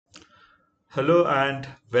Hello and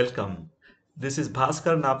welcome. This is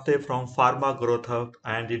Bhaskar Napte from Pharma Growth Hub,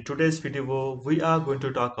 and in today's video we are going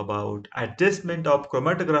to talk about adjustment of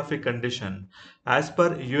chromatographic condition as per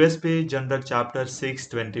USP General Chapter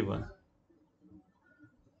 621.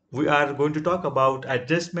 We are going to talk about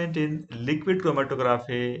adjustment in liquid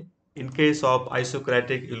chromatography in case of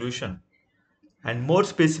isocratic elution, and more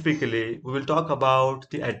specifically we will talk about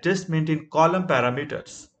the adjustment in column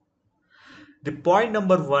parameters. The point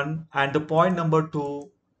number one and the point number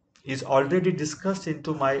two is already discussed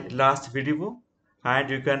into my last video,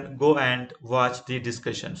 and you can go and watch the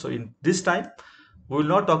discussion. So in this time, we will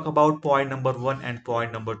not talk about point number one and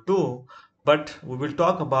point number two, but we will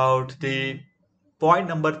talk about the point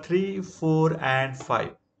number three, four, and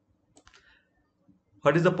five.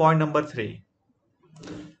 What is the point number three?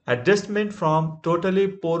 Adjustment from totally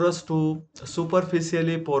porous to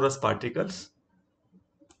superficially porous particles,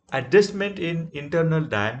 adjustment in internal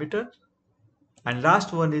diameter, and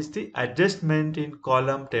last one is the adjustment in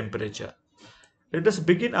column temperature. Let us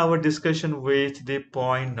begin our discussion with the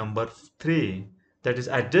point number 3, that is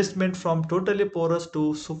adjustment from totally porous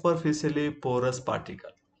to superficially porous particle.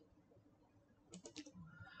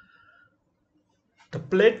 The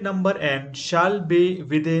plate number n shall be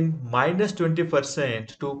within minus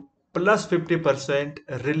 20% to plus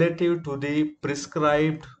 50% relative to the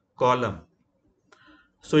prescribed column.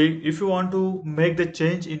 So if you want to make the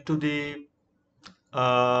change into the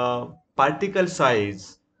particle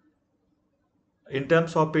size in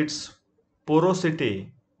terms of its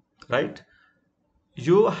porosity, right?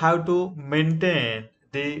 You have to maintain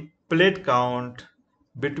the plate count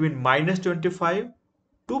between minus 25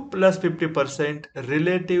 to plus 50%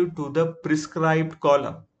 relative to the prescribed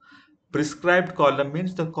column. Prescribed column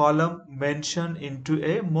means the column mentioned into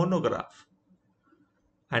a monograph.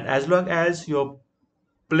 And as long as your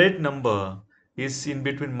plate number is in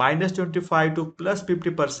between minus 25 to plus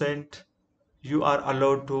 50%, you are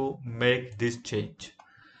allowed to make this change.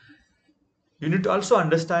 You need to also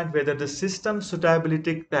understand whether the system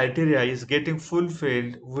suitability criteria is getting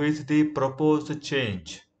fulfilled with the proposed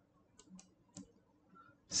change.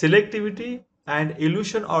 Selectivity and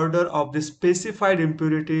elution order of the specified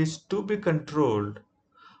impurities to be controlled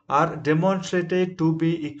are demonstrated to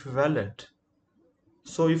be equivalent.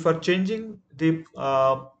 So if you are changing the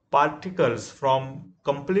particles from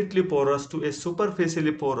completely porous to a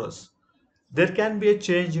superficially porous, there can be a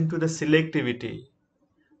change into the selectivity.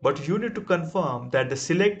 But you need to confirm that the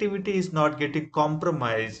selectivity is not getting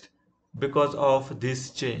compromised because of this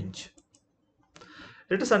change.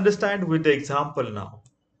 Let us understand with the example now.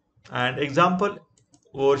 And example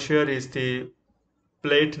over here is the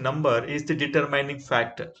plate number is the determining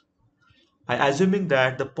factor. I assuming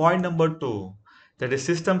that the point number 2, that is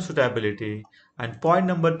system suitability, and point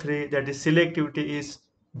number 3, that is selectivity, is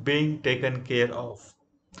being taken care of.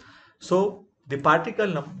 So the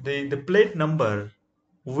the plate number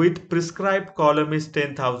with prescribed column is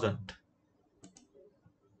 10,000.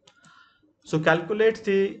 So calculate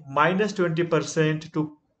the minus 20%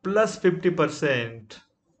 to plus 50%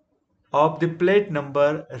 of the plate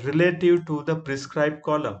number relative to the prescribed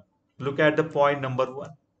column. Look at the point number 1,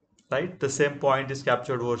 right? The same point is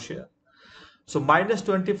captured over here. So minus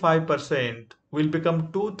 25% will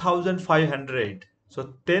become 2,500.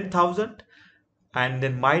 So 10,000 and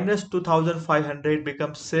then minus 2,500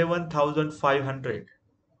 becomes 7,500.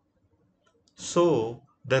 So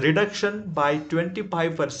the reduction by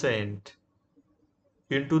 25%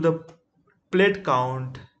 into the plate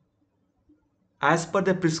count as per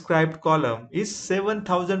the prescribed column is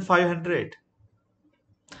 7,500.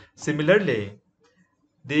 Similarly,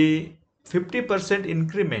 the 50%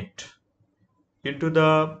 increment into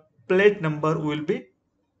the plate number will be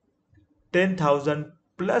 10,000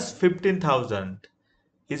 plus 15,000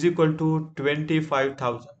 is equal to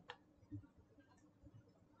 25,000.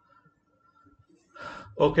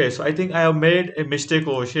 Okay, so I think I have made a mistake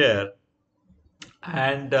over here,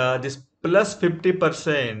 and this plus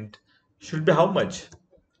 50% should be how much?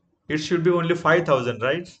 It should be only 5,000,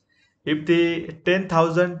 right? If the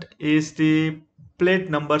 10,000 is the plate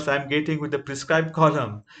numbers I'm getting with the prescribed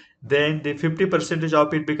column, then the 50 percentage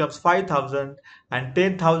of it becomes 5,000, and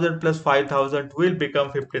 10,000 plus 5,000 will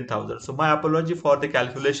become 15,000. So my apology for the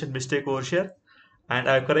calculation mistake over here, and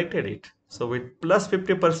I corrected it. So with plus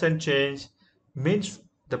 50% change means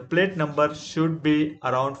the plate number should be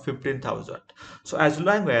around 15,000. So as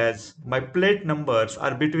long as my plate numbers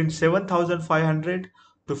are between 7,500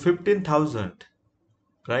 to 15,000,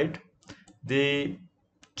 right, the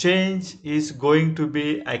change is going to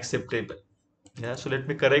be acceptable. Yeah, so let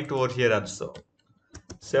me correct over here also.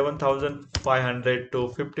 7,500 to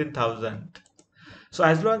 15,000. So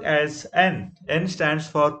as long as n stands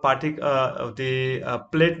for the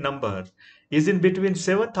plate number is in between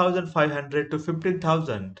 7,500 to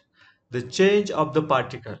 15,000, the change of the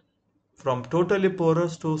particle from totally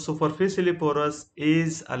porous to superficially porous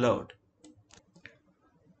is allowed.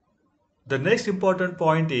 The next important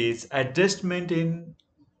point is adjustment in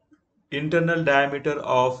internal diameter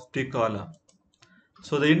of the column.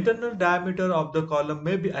 So the internal diameter of the column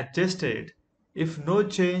may be adjusted if no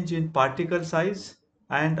change in particle size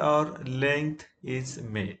and or length is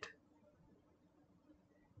made.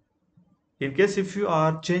 In case if you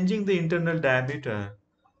are changing the internal diameter,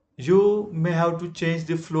 you may have to change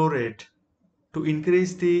the flow rate to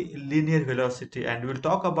increase the linear velocity, and we'll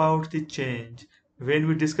talk about the change when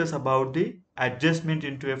we discuss about the adjustment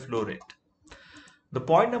into a flow rate. The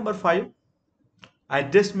point number 5,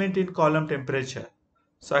 adjustment in column temperature.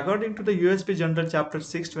 So according to the USP General Chapter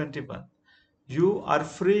 621, you are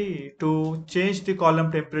free to change the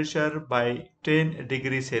column temperature by 10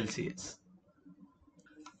 degrees Celsius.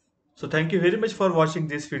 So thank you very much for watching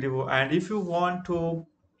this video, and if you want to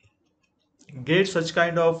get such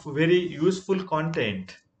kind of very useful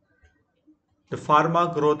content, the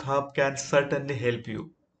Pharma Growth Hub can certainly help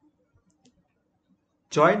you.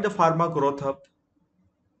 Join the Pharma Growth Hub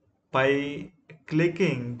by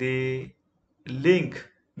clicking the link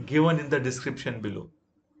given in the description below.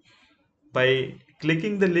 By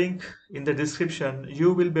clicking the link in the description,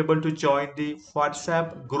 you will be able to join the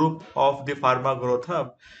WhatsApp group of the Pharma Growth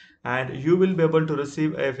Hub, and you will be able to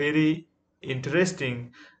receive a very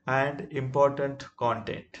interesting and important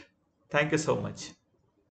content. Thank you so much.